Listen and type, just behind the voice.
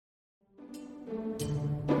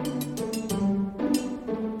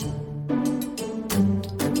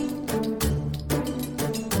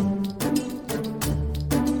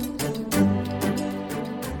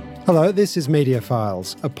Hello, this is Media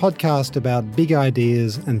Files, a podcast about big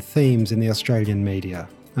ideas and themes in the Australian media.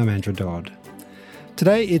 I'm Andrew Dodd.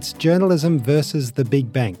 Today it's journalism versus the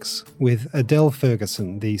big banks, with Adele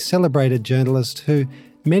Ferguson, the celebrated journalist who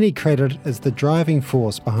many credit as the driving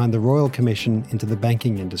force behind the Royal Commission into the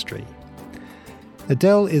banking industry.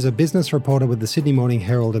 Adele is a business reporter with the Sydney Morning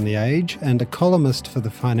Herald and The Age and a columnist for the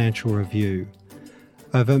Financial Review.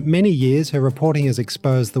 Over many years, her reporting has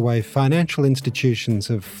exposed the way financial institutions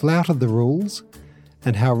have flouted the rules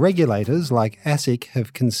and how regulators like ASIC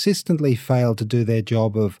have consistently failed to do their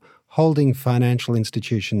job of holding financial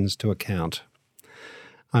institutions to account.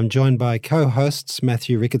 I'm joined by co-hosts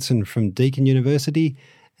Matthew Ricketson from Deakin University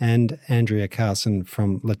and Andrea Carson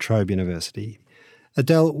from La Trobe University.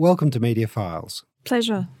 Adele, welcome to Media Files.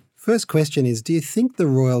 Pleasure. First question is, do you think the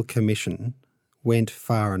Royal Commission went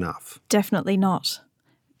far enough? Definitely not.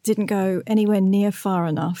 Didn't go anywhere near far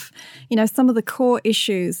enough. You know, some of the core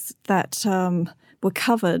issues that were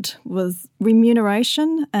covered was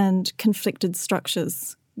remuneration and conflicted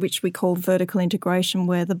structures, which we call vertical integration,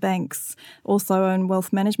 where the banks also own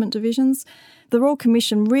wealth management divisions. The Royal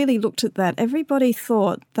Commission really looked at that. Everybody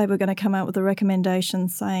thought they were going to come out with a recommendation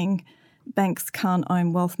saying banks can't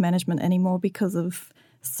own wealth management anymore because of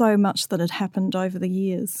so much that had happened over the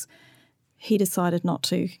years. He decided not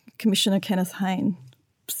to. Commissioner Kenneth Hayne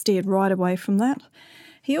steered right away from that.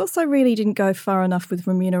 He also really didn't go far enough with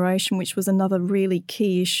remuneration, which was another really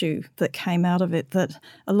key issue that came out of it, that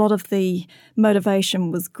a lot of the motivation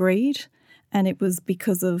was greed, and it was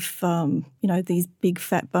because of, these big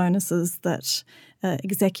fat bonuses that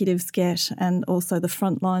executives get, and also the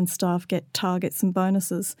frontline staff get targets and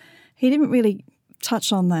bonuses. He didn't really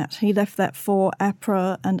touch on that. He left that for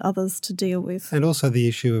APRA and others to deal with. And also the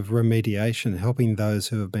issue of remediation, helping those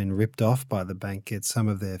who have been ripped off by the bank get some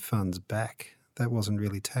of their funds back. That wasn't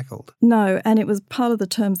really tackled. No, and it was part of the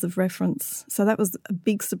terms of reference. So that was a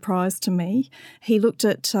big surprise to me. He looked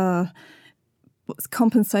at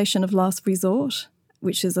compensation of last resort,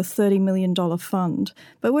 which is a $30 million fund.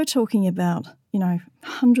 But we're talking about,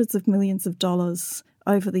 hundreds of millions of dollars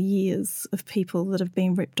over the years of people that have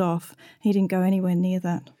been ripped off. He didn't go anywhere near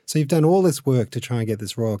that. So you've done all this work to try and get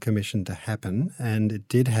this Royal Commission to happen, and it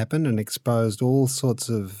did happen and exposed all sorts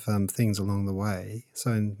of things along the way.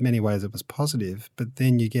 So in many ways it was positive, but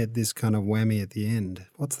then you get this kind of whammy at the end.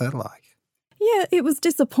 What's that like? Yeah, it was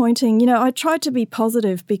disappointing. I tried to be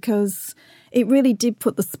positive because it really did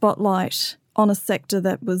put the spotlight on a sector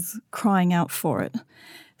that was crying out for it.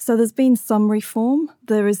 So there's been some reform.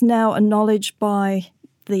 There is now a knowledge by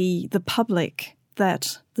the public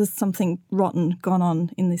that there's something rotten gone on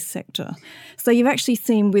in this sector. So you've actually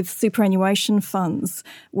seen with superannuation funds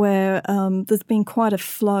where there's been quite a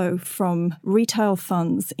flow from retail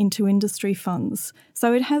funds into industry funds.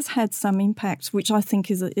 So it has had some impact, which I think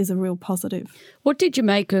is a real positive. What did you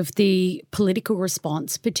make of the political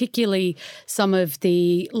response, particularly some of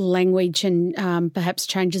the language and perhaps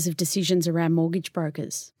changes of decisions around mortgage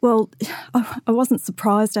brokers? Well, I wasn't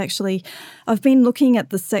surprised, actually. I've been looking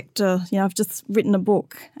at the sector. I've just written a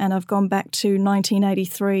book and I've gone back to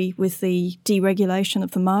 1983 with the deregulation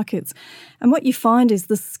of the markets. And what you find is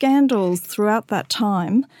the scandals throughout that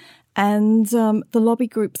time and the lobby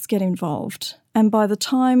groups get involved. And by the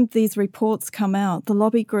time these reports come out, the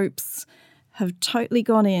lobby groups have totally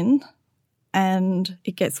gone in and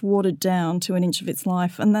it gets watered down to an inch of its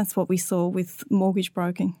life. And that's what we saw with mortgage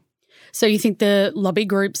broking. So you think the lobby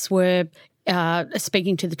groups were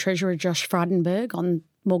speaking to the Treasurer, Josh Frydenberg, on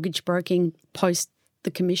mortgage broking post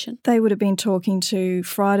the commission? They would have been talking to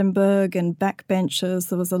Frydenberg and backbenchers.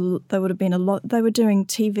 There would have been a lot. They were doing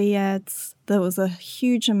TV ads. There was a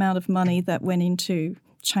huge amount of money that went into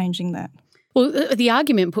changing that. Well, the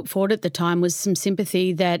argument put forward at the time was some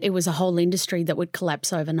sympathy that it was a whole industry that would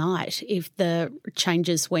collapse overnight if the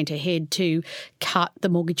changes went ahead to cut the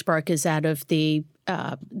mortgage brokers out of the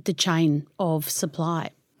chain of supply.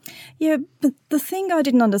 Yeah, but the thing I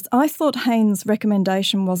didn't understand, I thought Hayne's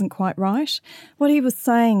recommendation wasn't quite right. What he was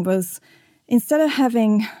saying was instead of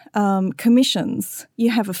having commissions, you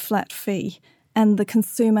have a flat fee and the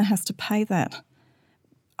consumer has to pay that.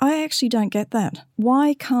 I actually don't get that.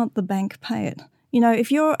 Why can't the bank pay it?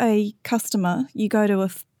 If you're a customer, you go to a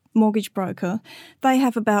mortgage broker, they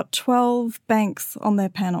have about 12 banks on their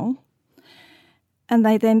panel and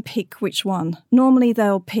they then pick which one. Normally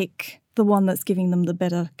they'll pick the one that's giving them the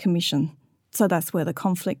better commission. So that's where the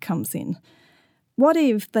conflict comes in. What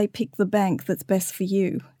if they pick the bank that's best for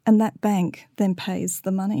you and that bank then pays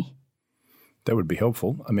the money? That would be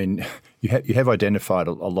helpful. I mean, you have identified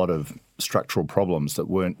a lot of structural problems that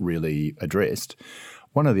weren't really addressed.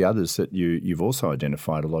 One of the others that you've also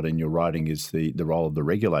identified a lot in your writing is the role of the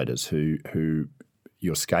regulators who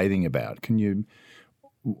you're scathing about. Can you,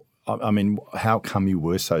 I mean, how come you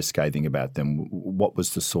were so scathing about them? What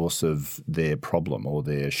was the source of their problem or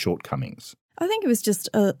their shortcomings? I think it was just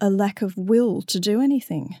a lack of will to do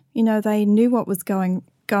anything. You know, they knew what was going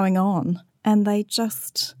on and they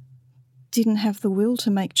just didn't have the will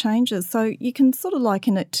to make changes. So you can sort of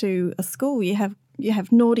liken it to a school. You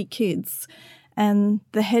have naughty kids and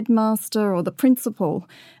the headmaster or the principal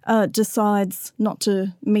decides not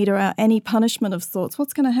to meter out any punishment of sorts.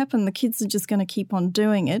 What's going to happen? The kids are just going to keep on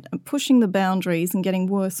doing it and pushing the boundaries and getting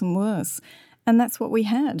worse and worse. And that's what we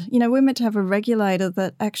had. You know, we're meant to have a regulator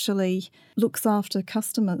that actually looks after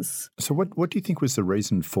customers. So what do you think was the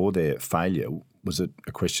reason for their failure? Was it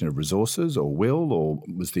a question of resources or will, or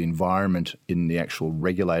was the environment in the actual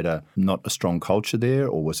regulator not a strong culture there,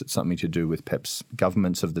 or was it something to do with perhaps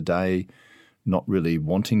governments of the day not really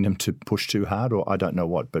wanting them to push too hard, or I don't know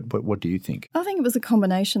what, but what do you think? I think it was a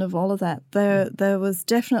combination of all of that. There was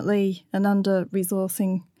definitely an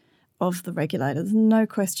under-resourcing of the regulators, no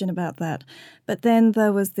question about that. But then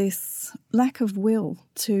there was this lack of will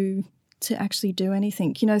to actually do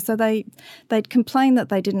anything. You know, so they'd complain that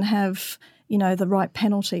they didn't have, you know, the right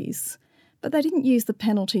penalties, but they didn't use the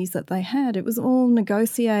penalties that they had. It was all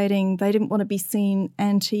negotiating. They didn't want to be seen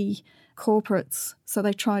anti-corporates, so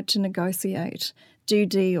they tried to negotiate, do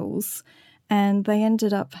deals, and they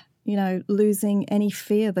ended up, you know, losing any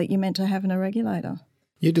fear that you're meant to have in a regulator.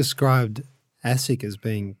 You described ASIC as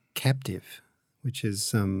being captive, which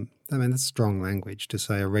is, that's strong language to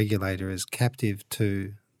say a regulator is captive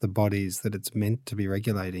to the bodies that it's meant to be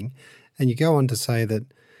regulating. And you go on to say that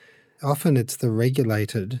often it's the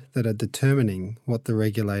regulated that are determining what the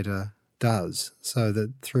regulator does, so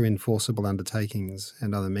that through enforceable undertakings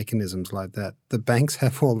and other mechanisms like that, the banks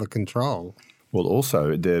have all the control. Well,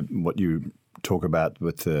 also what you talk about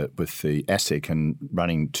with the ASIC and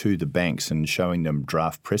running to the banks and showing them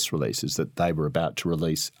draft press releases that they were about to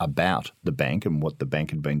release about the bank and what the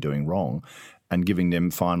bank had been doing wrong, and giving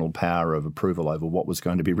them final power of approval over what was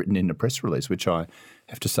going to be written in the press release, which I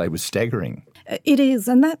have to say was staggering. It is,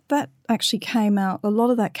 and that actually came out, a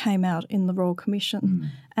lot of that came out in the Royal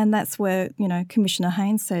Commission. And that's where, you know, Commissioner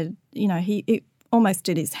Haynes said, you know, he almost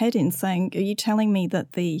did his head in saying, are you telling me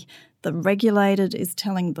that the regulated is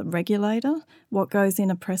telling the regulator what goes in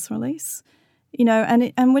a press release? You know,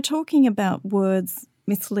 and we're talking about words,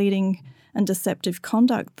 misleading and deceptive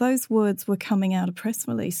conduct. Those words were coming out of press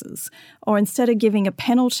releases. Or instead of giving a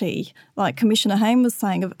penalty, like Commissioner Haynes was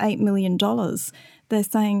saying, of $8 million, they're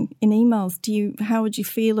saying in emails, how would you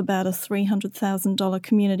feel about a $300,000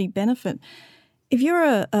 community benefit? If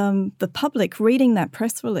you're the public reading that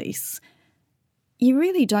press release, you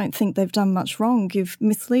really don't think they've done much wrong if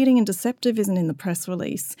misleading and deceptive isn't in the press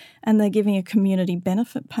release and they're giving a community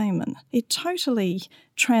benefit payment. It totally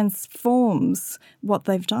transforms what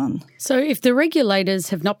they've done. So if the regulators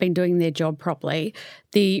have not been doing their job properly,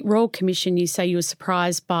 the Royal Commission, you say you were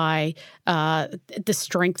surprised by the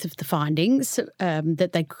strength of the findings,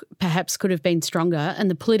 that they perhaps could have been stronger,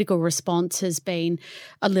 and the political response has been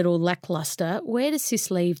a little lacklustre. Where does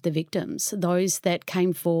this leave the victims, those that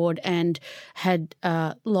came forward and had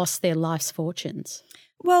lost their life's fortunes?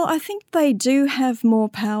 Well, I think they do have more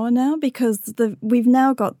power now because we've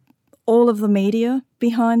now got all of the media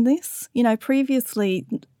behind this. You know, previously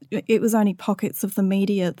it was only pockets of the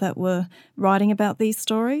media that were writing about these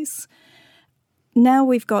stories. Now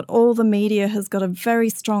we've got all the media has got a very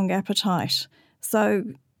strong appetite. So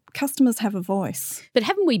customers have a voice. But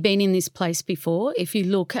haven't we been in this place before? If you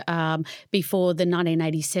look before the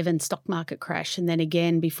 1987 stock market crash and then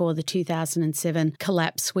again before the 2007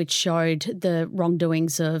 collapse, which showed the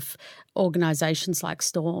wrongdoings of organisations like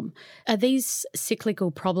Storm. Are these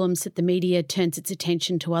cyclical problems that the media turns its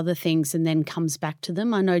attention to other things and then comes back to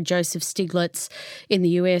them? I know Joseph Stiglitz in the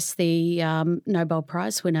US, the Nobel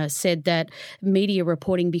Prize winner, said that media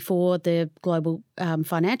reporting before the global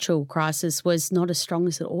financial crisis was not as strong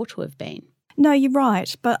as it ought to have been. No, you're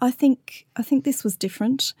right, but I think this was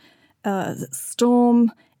different.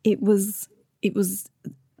 Storm, it was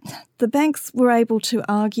the banks were able to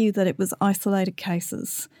argue that it was isolated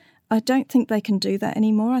cases. I don't think they can do that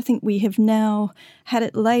anymore. I think we have now had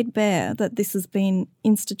it laid bare that this has been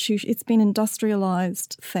it's been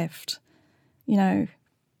industrialised theft, you know,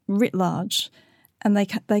 writ large, and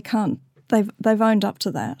they've owned up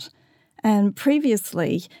to that. And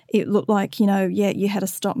previously it looked like, you know, you had a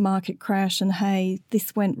stock market crash and, hey,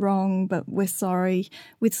 this went wrong, but we're sorry.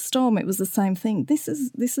 With Storm, it was the same thing. This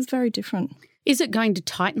is very different. Is it going to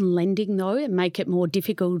tighten lending, though, and make it more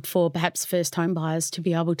difficult for perhaps first home buyers to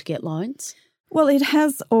be able to get loans? Well, it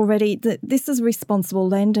has already. This is responsible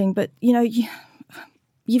lending, but,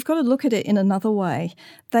 you've got to look at it in another way.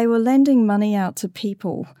 They were lending money out to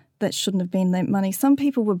people that shouldn't have been lent money. Some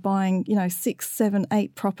people were buying, 6, 7,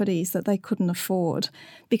 8 properties that they couldn't afford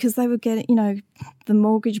because they were getting, the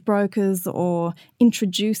mortgage brokers or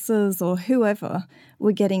introducers or whoever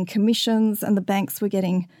were getting commissions and the banks were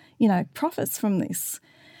getting, profits from this.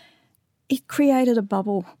 It created a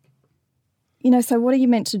bubble. So what are you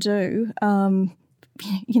meant to do?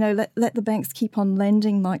 Let the banks keep on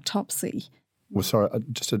lending like Topsy. Well, sorry,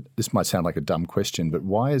 this might sound like a dumb question, but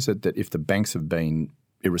why is it that if the banks have been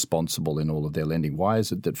irresponsible in all of their lending, why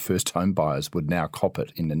is it that first home buyers would now cop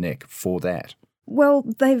it in the neck for that? Well,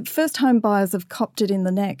 first home buyers have copped it in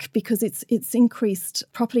the neck because it's increased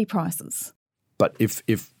property prices. But if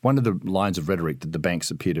one of the lines of rhetoric that the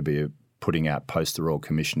banks appear to be putting out post the Royal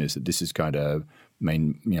Commission is that this is going to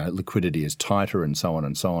mean liquidity is tighter and so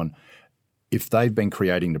on, if they've been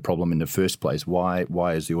creating the problem in the first place, why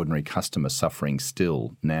is the ordinary customer suffering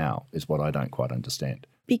still now is what I don't quite understand.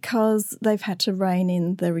 Because they've had to rein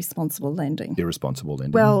in the responsible lending. Irresponsible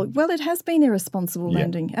lending. Well, it has been irresponsible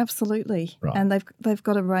lending, absolutely, right. And they've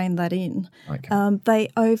got to rein that in. Okay. They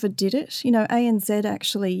overdid it. ANZ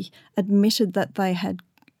actually admitted that they had,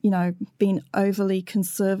 been overly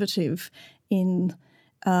conservative in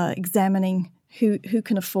examining who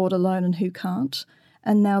can afford a loan and who can't,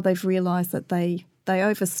 and now they've realised that they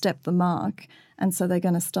overstepped the mark. And so they're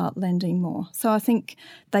going to start lending more. So I think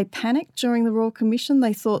they panicked during the Royal Commission.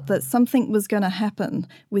 They thought that something was going to happen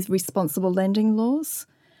with responsible lending laws,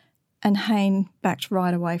 and Hayne backed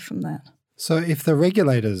right away from that. So if the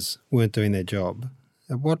regulators weren't doing their job,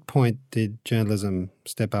 at what point did journalism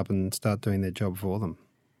step up and start doing their job for them?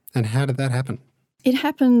 And how did that happen? It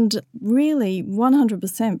happened really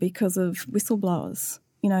 100% because of whistleblowers,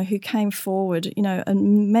 who came forward,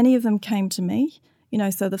 and many of them came to me.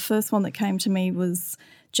 So the first one that came to me was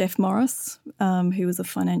Jeff Morris, who was a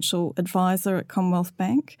financial advisor at Commonwealth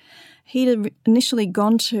Bank. He'd initially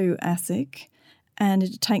gone to ASIC and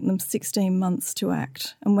it had taken them 16 months to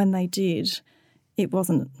act. And when they did, it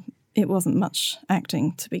wasn't much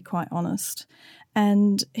acting, to be quite honest.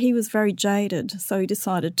 And he was very jaded, so he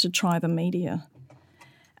decided to try the media.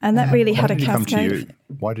 And that really had a cascade.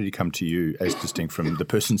 Why did he come to you as distinct from the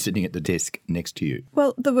person sitting at the desk next to you?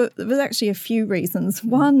 Well, there was actually a few reasons.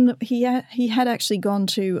 One, he had actually gone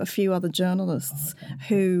to a few other journalists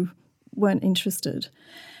who weren't interested.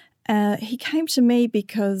 He came to me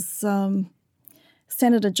because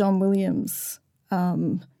Senator John Williams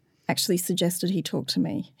actually suggested he talk to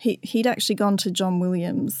me. He'd actually gone to John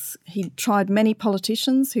Williams. He'd tried many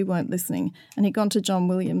politicians who weren't listening, and he'd gone to John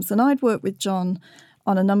Williams. And I'd worked with John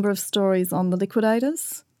on a number of stories on the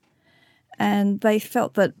liquidators, and they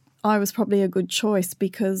felt that I was probably a good choice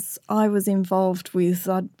because I was involved with,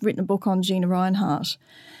 I'd written a book on Gina Rinehart,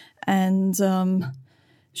 and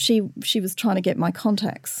she was trying to get my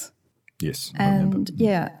contacts. Yes, I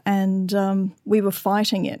remember. We were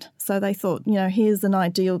fighting it. So they thought, here's an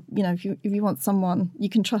ideal, if you want someone, you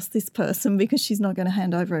can trust this person because she's not going to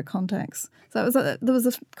hand over her contacts. So there was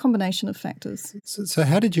a combination of factors. So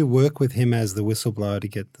how did you work with him as the whistleblower to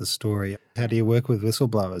get the story? How do you work with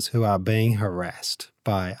whistleblowers who are being harassed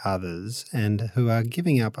by others and who are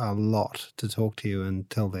giving up a lot to talk to you and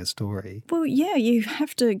tell their story? Well, yeah, you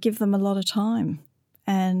have to give them a lot of time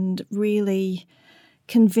and really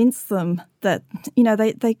convince them that,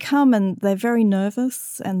 they come and they're very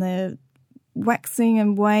nervous and they're waxing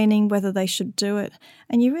and waning whether they should do it.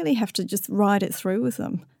 And you really have to just ride it through with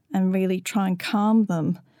them and really try and calm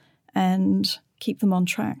them and keep them on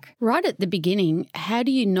track. Right at the beginning, how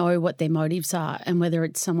do you know what their motives are and whether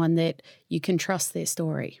it's someone that you can trust their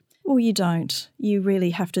story? Well, you don't. You really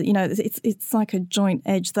have to, it's like a joint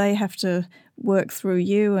edge. They have to work through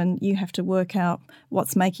you and you have to work out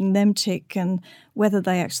what's making them tick and whether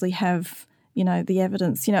they actually have, the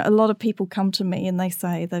evidence. A lot of people come to me and they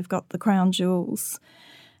say they've got the crown jewels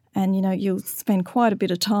and, you'll spend quite a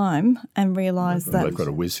bit of time and realise that they've got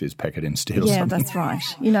a whiz-fizz packet in steel. Yeah, that's right.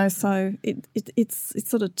 So it's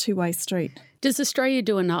sort of two-way street. Does Australia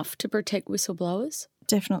do enough to protect whistleblowers?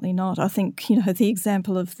 Definitely not. I think, the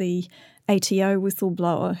example of the ATO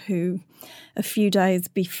whistleblower who a few days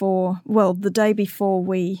before, the day before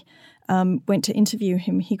we went to interview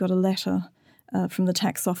him, he got a letter from the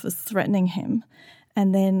tax office threatening him.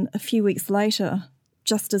 And then a few weeks later,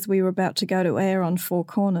 just as we were about to go to air on Four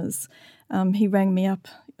Corners, he rang me up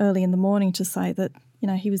early in the morning to say that,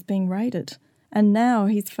 he was being raided. And now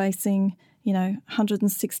he's facing,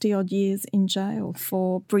 160 odd years in jail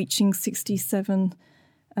for breaching 67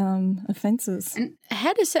 offences. And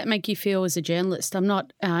how does that make you feel as a journalist? I'm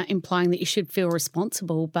not implying that you should feel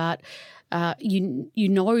responsible, but you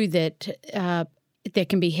know that there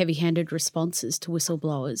can be heavy-handed responses to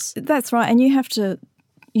whistleblowers. That's right, and you have to,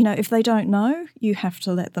 if they don't know, you have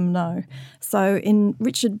to let them know. So in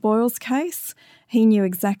Richard Boyle's case, he knew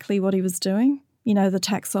exactly what he was doing. The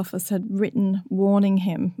tax office had written warning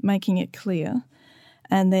him, making it clear,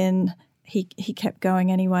 and then he kept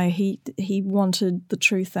going anyway. He wanted the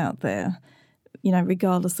truth out there,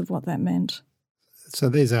 regardless of what that meant. So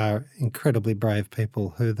these are incredibly brave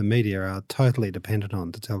people who the media are totally dependent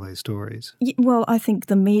on to tell these stories. Well, I think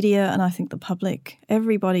the media and I think the public,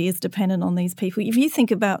 everybody is dependent on these people. If you think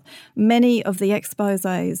about many of the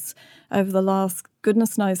exposés over the last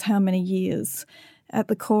goodness knows how many years, at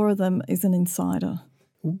the core of them is an insider.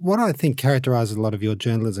 What I think characterises a lot of your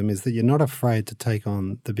journalism is that you're not afraid to take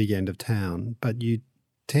on the big end of town, but you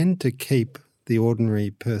tend to keep the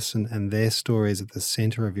ordinary person and their stories at the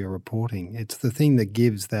centre of your reporting. It's the thing that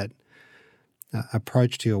gives that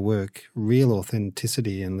approach to your work real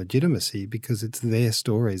authenticity and legitimacy, because it's their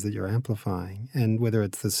stories that you're amplifying. And whether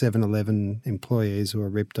it's the 7-Eleven employees who are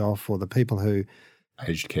ripped off, or the people who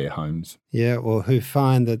aged care homes. Yeah, or who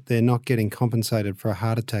find that they're not getting compensated for a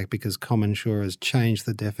heart attack because CommInsure has changed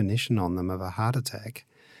the definition on them of a heart attack.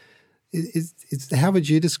 How would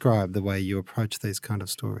you describe the way you approach these kind of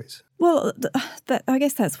stories? Well, I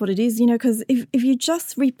guess that's what it is, because if you're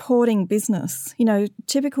just reporting business,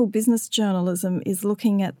 typical business journalism is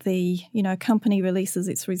looking at the, company releases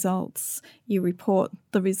its results. You report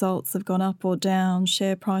the results have gone up or down,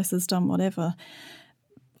 share price has done whatever.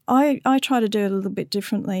 I try to do it a little bit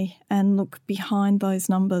differently and look behind those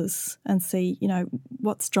numbers and see,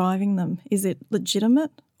 what's driving them. Is it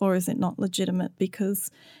legitimate or is it not legitimate? Because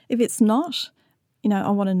if it's not, I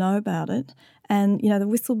want to know about it. And, the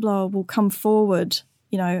whistleblower will come forward,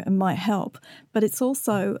 and might help. But it's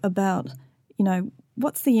also about,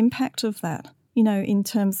 what's the impact of that? In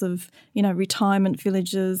terms of, retirement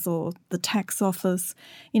villages or the tax office,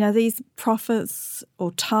 these profits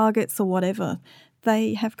or targets or whatever,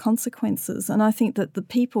 they have consequences. And I think that the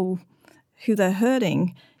people who they're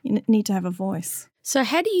hurting need to have a voice. So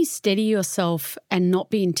how do you steady yourself and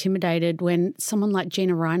not be intimidated when someone like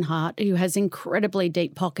Gina Rinehart, who has incredibly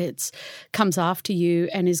deep pockets, comes after you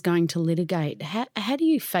and is going to litigate? How do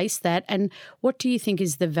you face that, and what do you think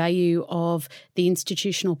is the value of the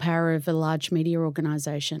institutional power of a large media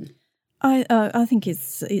organisation? I think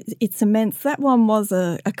it's immense. That one was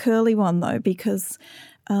a curly one, though, because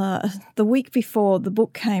the week before the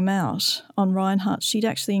book came out on Rinehart, she'd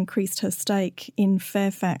actually increased her stake in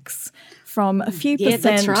Fairfax from a few percent,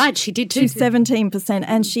 that's right, she did too, to 17%,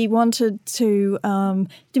 and she wanted to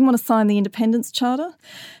didn't want to sign the independence charter.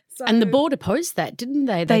 So and the board opposed that, didn't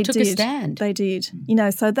they? They took a stand. They did.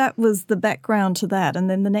 So that was the background to that. And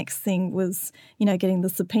then the next thing was, getting the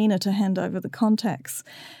subpoena to hand over the contacts.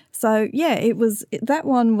 So, yeah, that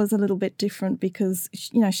one was a little bit different because,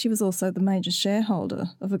 she was also the major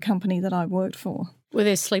shareholder of a company that I worked for. Were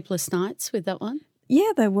there sleepless nights with that one?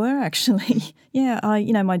 Yeah, there were actually. Yeah,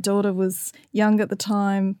 my daughter was young at the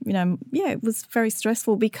time. It was very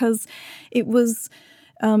stressful because it was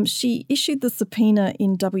she issued the subpoena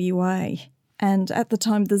in WA, and at the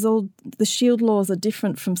time the shield laws are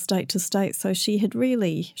different from state to state, so she had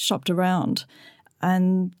really shopped around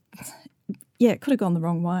and, it could have gone the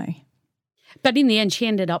wrong way. But in the end, she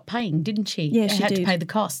ended up paying, didn't she? Yeah, she had did. to pay the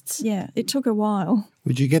costs. Yeah, it took a while.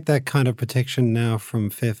 Would you get that kind of protection now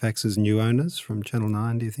from Fairfax's new owners, from Channel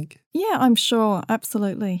 9, do you think? Yeah, I'm sure,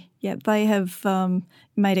 absolutely. Yeah, they have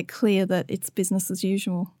made it clear that it's business as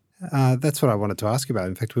usual. That's what I wanted to ask you about.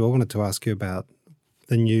 In fact, we all wanted to ask you about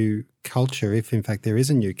the new culture, if in fact there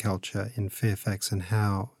is a new culture in Fairfax, and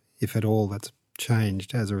how, if at all, that's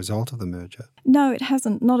changed as a result of the merger. No, it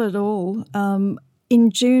hasn't, not at all. In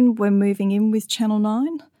June, we're moving in with Channel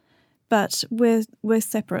 9, but we're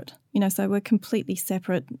separate, so we're completely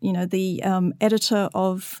separate. The editor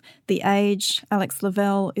of The Age, Alex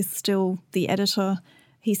Lavelle, is still the editor.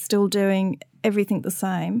 He's still doing everything the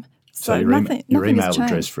same. So your email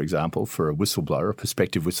address, for example, for a whistleblower, a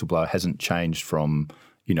prospective whistleblower, hasn't changed from,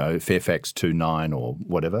 Fairfax to 9 or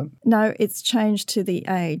whatever? No, it's changed to The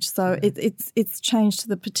Age. So it's changed to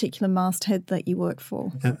the particular masthead that you work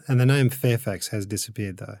for. And the name Fairfax has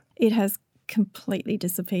disappeared, though? It has completely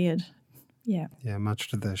disappeared, yeah. Yeah, much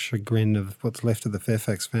to the chagrin of what's left of the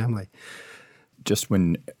Fairfax family. Just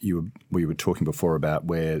when we were talking before about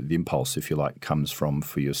where the impulse, if you like, comes from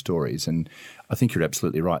for your stories, and I think you're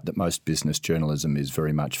absolutely right that most business journalism is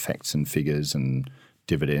very much facts and figures and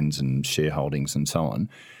dividends and shareholdings and so on.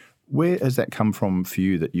 Where has that come from for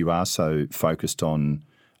you that you are so focused on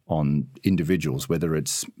on individuals, whether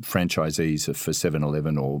it's franchisees for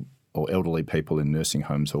 7-Eleven or elderly people in nursing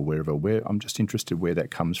homes or wherever. I'm just interested where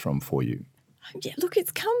that comes from for you. Yeah, look,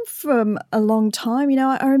 it's come from a long time.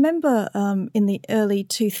 I remember in the early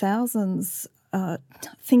 2000s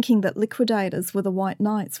thinking that liquidators were the white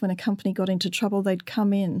knights. When a company got into trouble, they'd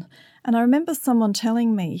come in. And I remember someone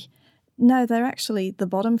telling me, no, they're actually the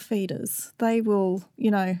bottom feeders. They will,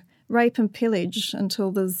 rape and pillage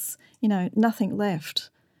until there's, nothing left.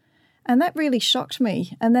 And that really shocked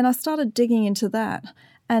me. And then I started digging into that,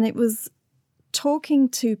 and it was talking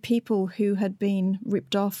to people who had been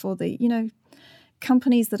ripped off, or the,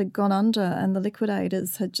 companies that had gone under, and the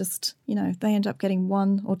liquidators had just, they end up getting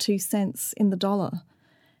 1 or 2 cents in the dollar,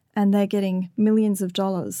 and they're getting millions of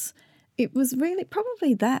dollars. It was really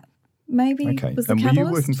probably that maybe was the catalyst. And were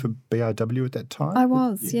you working for BRW at that time? I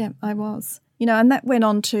was, yeah, I was. And that went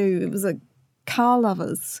on to, it was a Car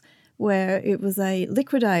Lovers, where it was a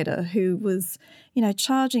liquidator who was,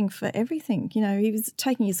 charging for everything. He was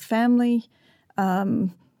taking his family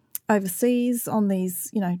overseas on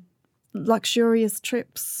these, luxurious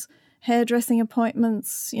trips, hairdressing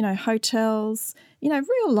appointments, hotels, real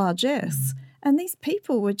largesse. And these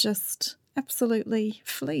people were just absolutely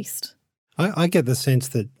fleeced. I get the sense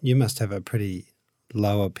that you must have a pretty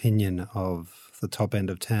low opinion of the top end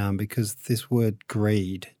of town, because this word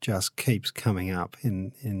greed just keeps coming up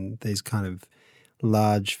in these kind of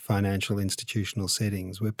large financial institutional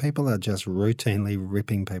settings where people are just routinely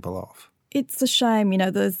ripping people off. It's a shame,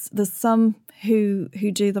 there's some who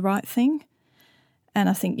do the right thing, and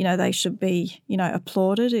I think, they should be,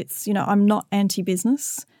 applauded. It's, I'm not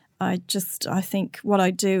anti-business. I think what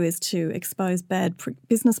I do is to expose bad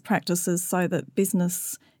business practices so that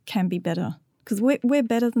business can be better, because we're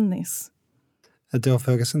better than this. Adele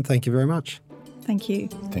Ferguson, thank you very much. Thank you.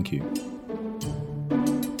 Thank you.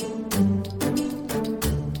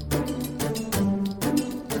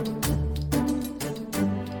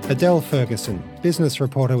 Adele Ferguson, business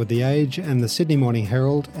reporter with The Age and the Sydney Morning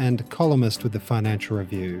Herald and columnist with the Financial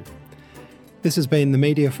Review. This has been The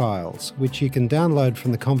Media Files, which you can download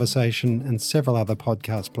from The Conversation and several other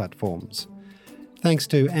podcast platforms. Thanks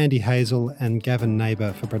to Andy Hazel and Gavin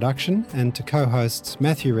Neighbour for production, and to co-hosts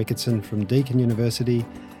Matthew Ricketson from Deakin University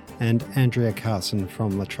and Andrea Carson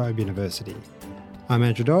from La Trobe University. I'm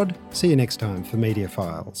Andrew Dodd. See you next time for Media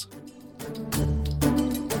Files.